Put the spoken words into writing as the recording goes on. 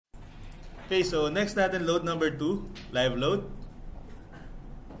Okay, so next natin load number 2, live load.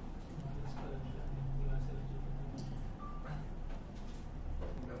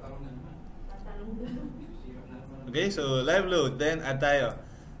 Okay, so live load, then add tayo.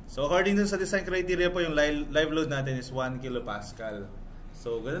 So according dun sa design criteria po, yung live load natin is 1 kilopascal.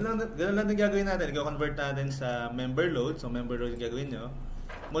 So ganun lang din gagawin natin. I-convert natin sa member load. So member load yung gagawin nyo.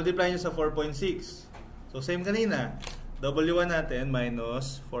 Multiply nyo sa 4.6. So same kanina. W1 natin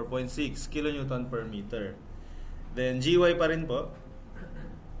minus 4.6 kilonewton per meter. Then GY pa rin po.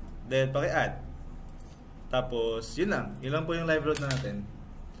 Then paki-add. Tapos yun lang. Yun lang po yung live load natin.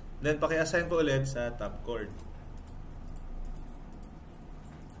 Then paki-assign po ulit sa top chord.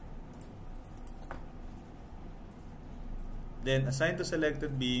 Then assign to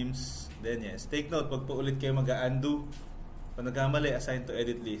selected beams. Then yes, take note, pag po ulit kayo mag-undo. Pag nagkamali, assign to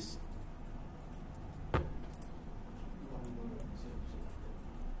edit list.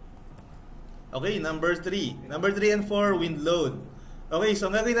 Okay, number 3. Number 3 and 4, wind load. Okay,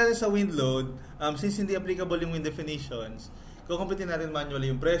 so ang gagawin natin sa wind load, since hindi applicable yung wind definitions, kukumputin natin manually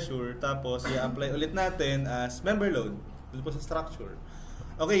yung pressure, tapos i-apply ulit natin as member load dito po sa structure.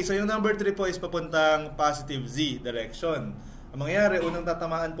 Okay, so yung number 3 po is papuntang positive Z direction. Ang mangyayari, unang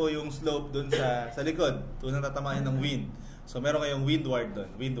tatamaan po yung slope dun sa likod. Unang tatamaan ng wind. So meron kayong windward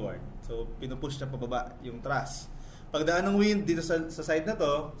dun, windward. So pinupush na pababa yung truss. Pagdaan ng wind dito sa side na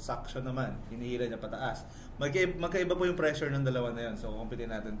to, suction naman. Hinihila niya pataas. Magkaiba po yung pressure ng dalawa na yun. So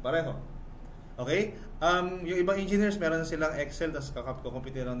kumputin natin pareho. Okay? Yung ibang engineers, meron silang Excel, tapos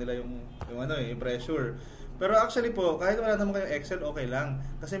kukumputin lang nila yung pressure. Pero actually po, kahit wala naman kayong Excel, okay lang.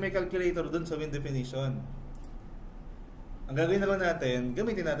 Kasi may calculator dun sa wind definition. Ang gagawin na lang natin,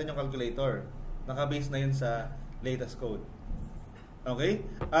 gamitin natin yung calculator. Naka-base na yun sa latest code. Okay?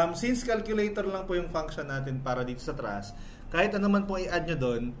 Since calculator lang po yung function natin para dito sa truss, kahit ano man po i-add nyo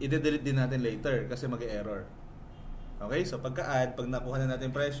doon, i-delete din natin later kasi mag-error. Okay? So pagka-add, pag nakuha na natin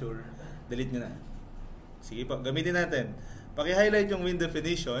pressure, delete nyo na. Sige po, gamitin natin. Paki-highlight yung wind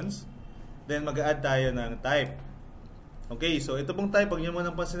definitions, then mag-add tayo ng type. Okay, so ito pong type, pag nyo mo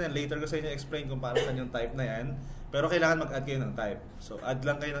nang pansinin, later ko sa inyo explain kung paano saan yung type na yan. Pero kailangan mag-add kayo ng type. So add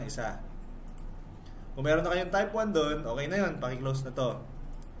lang kayo ng isa. Kung meron na kayong type 1 doon, okay na yun, paki-close na to.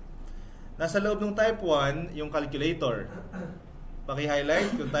 Nasa loob ng type 1, yung calculator.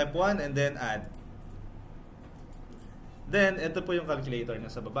 Paki-highlight yung type 1 and then add. Then, ito po yung calculator na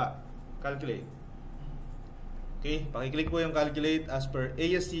sa baba. Calculate. Okay, paki-click po yung calculate as per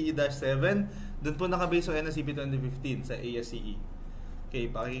ASCE-7. Doon po nakabase yung NSCP 2015 sa ASCE. Okay,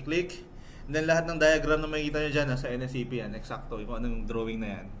 paki-click. And then lahat ng diagram na makikita nyo dyan nasa NSCP yan. Eksakto, kung anong drawing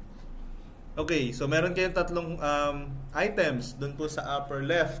na yan. Okay, so meron kayong tatlong items doon po sa upper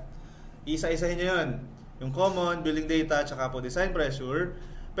left. Isa-isahin nyo yun. Yung common, building data, tsaka po design pressure.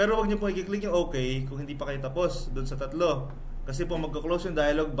 Pero wag nyo po i-click yung OK kung hindi pa kayo tapos doon sa tatlo. Kasi po magka-close yung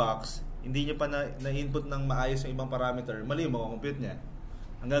dialog box, hindi nyo pa na-input ng maayos yung ibang parameter, mali yung compute niya.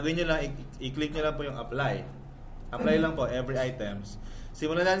 Ang gagawin nyo lang, i-click nyo lang po yung apply. Apply lang po every items.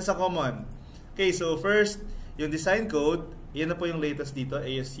 Simulan natin sa common. Okay, so first, yung design code, yan na po yung latest dito,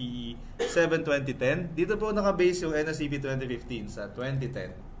 ASCE 7-2010. Dito po nakabase yung NSCP 2015 sa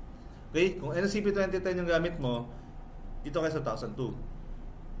 2010. Okay, kung NSCP 2010 yung gamit mo, dito kayo sa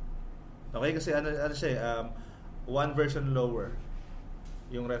 2002. Okay, kasi ano siya, one version lower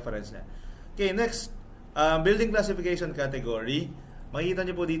yung reference niya. Okay, next, building classification category. Makikita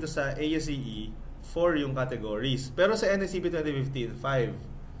nyo po dito sa ASCE 4 yung categories. Pero sa NSCP 2015,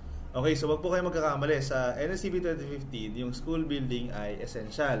 5. Okay, so wag po kayo magkakamali. Sa NSCP 2015, yung school building ay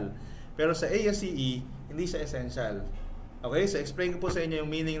essential. Pero sa ASCE, hindi siya essential. Okay, so explain ko po sa inyo yung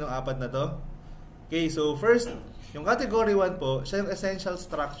meaning ng apat na to. Okay, so first, yung category 1 po, siya yung essential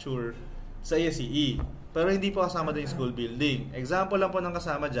structure sa ASCE. Pero hindi po kasama din yung school building. Example lang po ng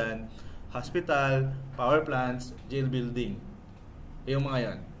kasama dyan, hospital, power plants, jail building. Yung mga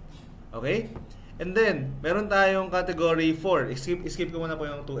yan. Okay? And then, meron tayong category 4. Skip ko muna po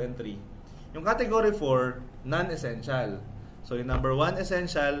yung 2 and 3. Yung category 4, non-essential. So, yung number 1,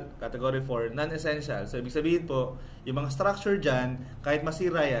 essential. Category 4, non-essential. So, ibig sabihin po, yung mga structure dyan, kahit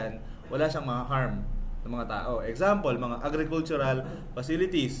masira yan, wala siyang mga harm ng mga tao. Example, mga agricultural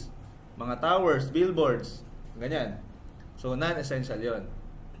facilities, mga towers, billboards, ganyan. So, non-essential yon.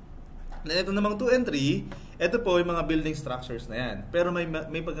 Na ito namang 2 and 3, ito po yung mga building structures na yan. Pero may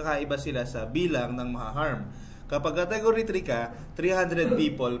pagkakaiba sila sa bilang ng maha-harm. Kapag category 3 ka, 300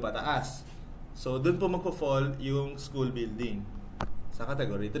 people pataas. So, dun po magpo-fall yung school building sa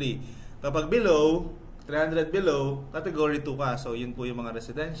category 3. Kapag below, 300 below, category 2 ka. So, yun po yung mga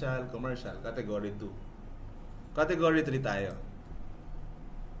residential, commercial, category 2. Category 3 tayo.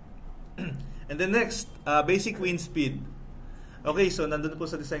 And then next, basic wind speed. Okay, so nandun po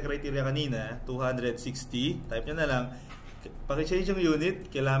sa design criteria kanina, 260. Type nyo na lang. Paki-change yung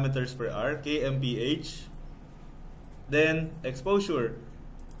unit, kilometers per hour, kmph. Then, exposure.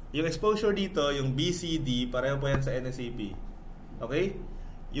 Yung exposure dito, yung BCD, pareho po yan sa NSEP. Okay?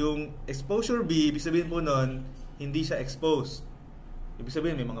 Yung exposure B, ibig sabihin po nun, hindi siya exposed. Ibig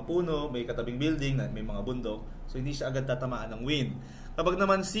sabihin, may mga puno, may katabing building, may mga bundok. So, hindi siya agad tatamaan ng wind. Kapag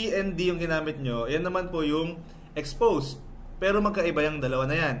naman C and D yung ginamit nyo, yan naman po yung exposed. Pero magkaiba yung dalawa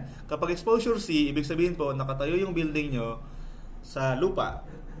na yan. Kapag exposure C, ibig sabihin po, nakatayo yung building nyo sa lupa.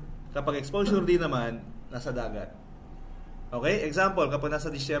 Kapag exposure D naman, nasa dagat. Okay? Example, kapag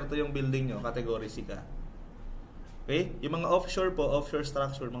nasa disyerto yung building nyo, category C ka. Okay? Yung mga offshore po, offshore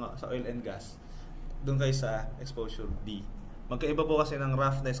structure, mga sa oil and gas, doon kayo sa exposure D. Magkaiba po kasi ng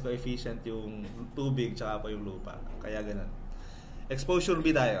roughness coefficient yung tubig tsaka po yung lupa. Kaya ganun. Exposure B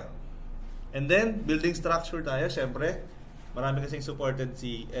tayo. And then, building structure tayo, syempre. Marami kasing supported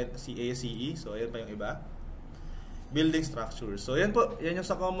si ASCE. So, ayan pa yung iba. Building structure. So, yan po. Yan yung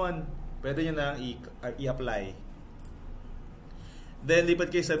sa common. Pwede nyo na i-apply. Then,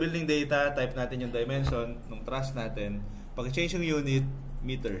 lipat kayo sa building data. Type natin yung dimension ng truss natin. Pag-change yung unit,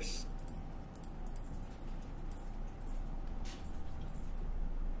 meters.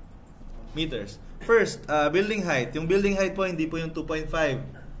 Meters. First, building height. Yung building height po, hindi po yung 2.5.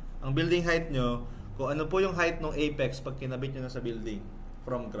 Ang building height nyo, kung ano po yung height ng apex pag kinabit nyo na sa building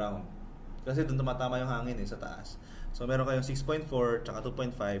from ground. Kasi doon tumatama yung hangin sa taas. So, meron kayong 6.4, tsaka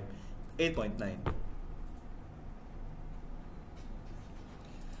 2.5, 8.9.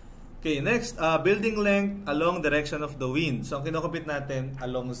 Okay, next, building length along direction of the wind. So, ang kinocompute natin,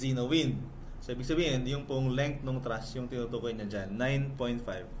 along Z na wind. So, ibig sabihin, yung pong length ng truss, yung tinutukoy niya dyan,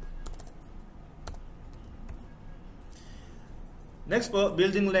 9.5. Next po,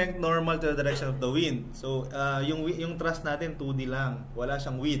 building length normal to the direction of the wind. So, yung truss natin 2D lang. Wala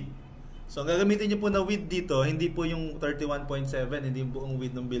siyang width. So, ang gagamitin niyo po na width dito, hindi po yung 31.7, hindi yung buong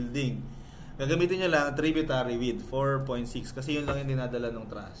width ng building. Gagamitin niyo lang tributary width, 4.6. Kasi yun lang yung dinadala ng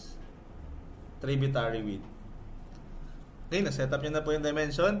truss. Tributary width. Okay, na-setup niyo na po yung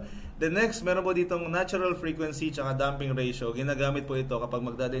dimension. The next, meron po ditong natural frequency tsaka damping ratio. Ginagamit po ito kapag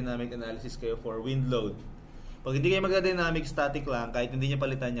magda-dynamic analysis kayo for wind load. Pag hindi kayo magda-dynamic static lang, kahit hindi niya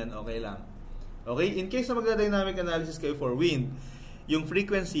palitan yan, okay lang. Okay? In case na magda-dynamic analysis kayo for wind, yung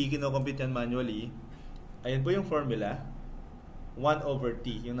frequency, kinocompute yan manually. Ayan po yung formula.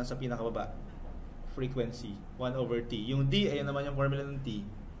 1/T, yung nasa pinakababa. Frequency, 1/T. Yung D, ayan naman yung formula ng T.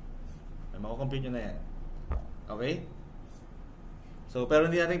 Ay, makakompute nyo na yan. Okay? So, pero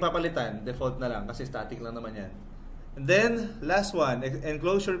hindi natin papalitan. Default na lang kasi static lang naman yan. And then, last one,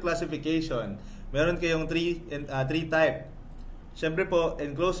 enclosure classification. Meron kayong 3 type. Siyempre po,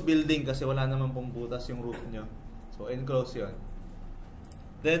 enclosed building kasi wala naman pong butas yung roof nyo. So, enclosed yun.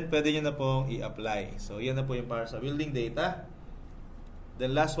 Then, pwede nyo na pong i-apply. So, yan na po yung para sa building data.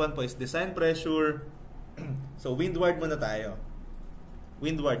 Then, last one po is design pressure. So, windward muna tayo.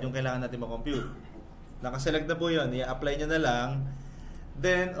 Windward, yung kailangan natin ma-compute. Nakaselect na po yun. I-apply nyo na lang.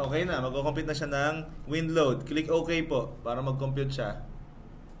 Then, okay na. Mag-compute na siya ng wind load. Click OK po para mag-compute siya.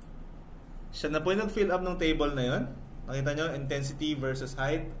 Siya na po yung nag-fill up ng table na yun. Nakita nyo, intensity versus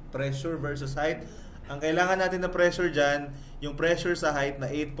height, pressure versus height. Ang kailangan natin na pressure dyan, yung pressure sa height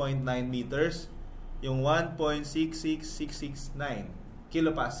na 8.9 meters, yung 1.66669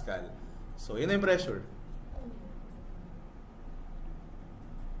 kilopascal. So, yun na yung pressure.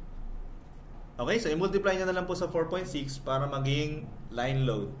 Okay, so i-multiply nyo na lang po sa 4.6 para maging line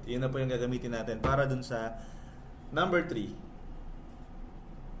load. Yun na po yung gagamitin natin para dun sa number 3.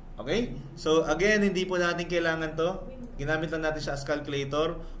 Okay? So, again, hindi po natin kailangan to. Ginamit lang natin siya as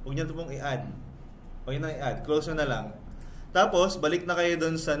calculator. Huwag nyo ito pong i-add. Huwag nyo na i-add. Close nyo na lang. Tapos, balik na kayo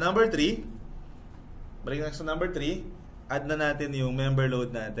dun sa number 3. Balik na sa number 3. Add na natin yung member load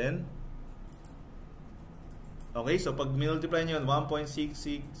natin. Okay? So, pag multiply nyo yun,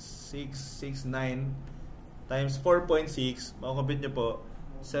 1.66669 times 4.6, makakompute nyo po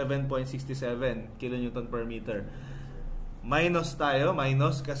 7.67 kilonewton per meter. Minus tayo,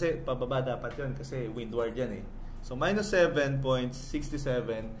 minus kasi pababa dapat yun kasi windward yan eh. So minus 7.67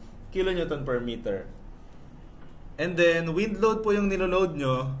 kilonewton per meter. And then wind load po yung niloload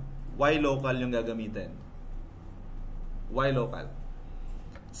nyo, Y local yung gagamitin. Y local.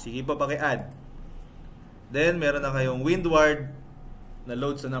 Sige po, paki-add. Then meron na kayong windward na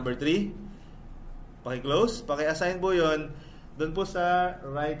load sa number 3. Paki-close, paki-assign po yun doon po sa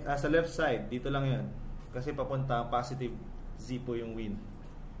right, sa left side. Dito lang yun. Kasi papunta positive Z po yung wind.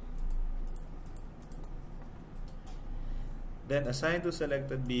 Then, assign to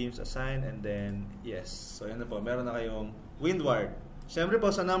selected beams, assign, and then, yes. So, yan na po. Meron na kayong windward. Siyempre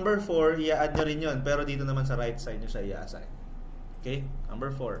po, sa number 4, i-add nyo rin yun. Pero dito naman sa right side nyo siya i-assign. Okay?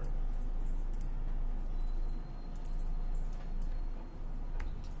 Number 4.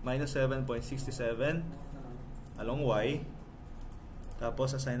 Minus 7.67 along Y.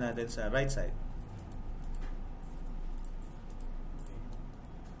 Tapos, assign natin sa right side.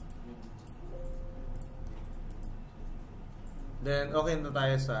 Then, okay na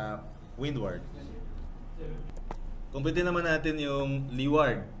tayo sa windward. Kumpitin naman natin yung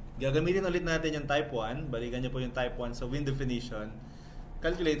leeward. Gagamitin ulit natin yung type 1. Balikan nyo po yung type 1 sa wind definition.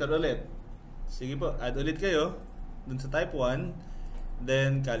 Calculator ulit. Sige po, add ulit kayo dun sa type 1.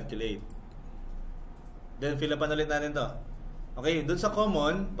 Then, calculate. Then, fill upan ulit natin to. Okay, dun sa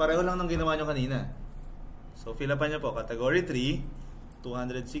common, pareho lang ng ginawa nyo kanina. So, fill upan nyo po. Category 3,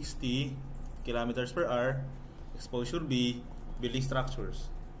 260 kilometers per hour. Exposure B, building structures.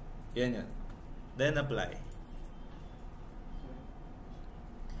 Yan yan. Then, apply.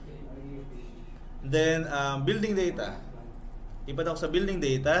 Then, building data. Ipat ako sa building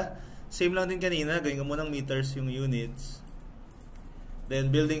data. Same lang din kanina. Gawin ko munang meters yung units.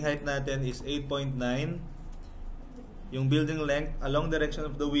 Then, building height natin is 8.9. Yung building length along direction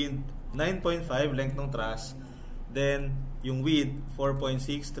of the wind, 9.5 length ng truss. Then, yung width, 4.6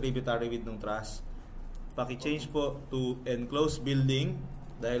 tributary width ng truss. Paki-change po to enclosed building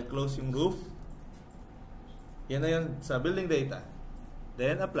dahil close yung roof. Yan na yun sa building data.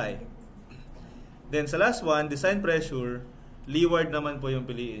 Then, apply. Then, sa last one, design pressure, leeward naman po yung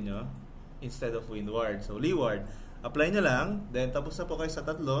piliin nyo instead of windward. So, leeward. Apply nyo lang. Then, tapos na po kayo sa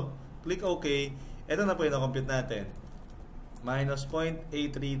tatlo. Click OK. Ito na po yung na-compute natin. Minus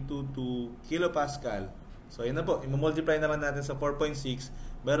 0.8322 kilopascal. So, yun na po. I-multiply naman natin sa 4.6.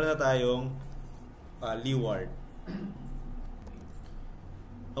 Meron na tayong leeward.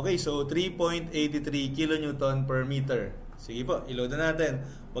 Okay, so 3.83 kilonewton per meter. Sige po, i-load na natin.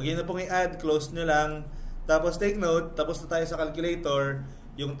 Huwag yun na pong i-add, close nyo lang. Tapos take note, tapos na tayo sa calculator.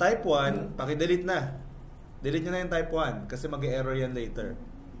 Yung type 1, paki-delete na. Delete nyo na yung type 1 kasi mag-error yan later.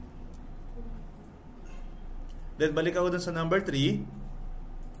 Then balik ako dun sa number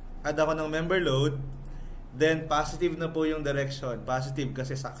 3. Add ako ng member load. Then positive na po yung direction. Positive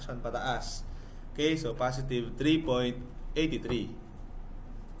kasi suction pataas. Okay, so positive 3.83.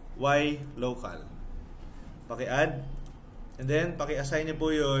 Y local. Paki-add. And then, paki-assign nyo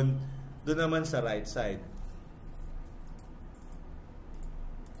po yun doon naman sa right side.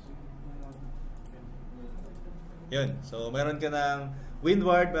 Yun. So, meron ka ng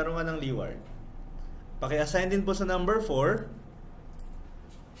windward, meron ka ng leeward. Paki-assign din po sa number 4.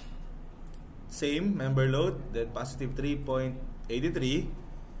 Same, member load. Then, positive 3.83.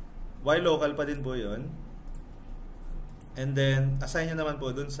 Y local pa din po yun. And then, assign nyo naman po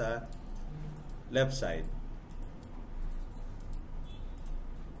dun sa left side.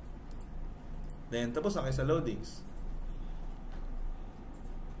 Then, tapos na kayo sa loadings.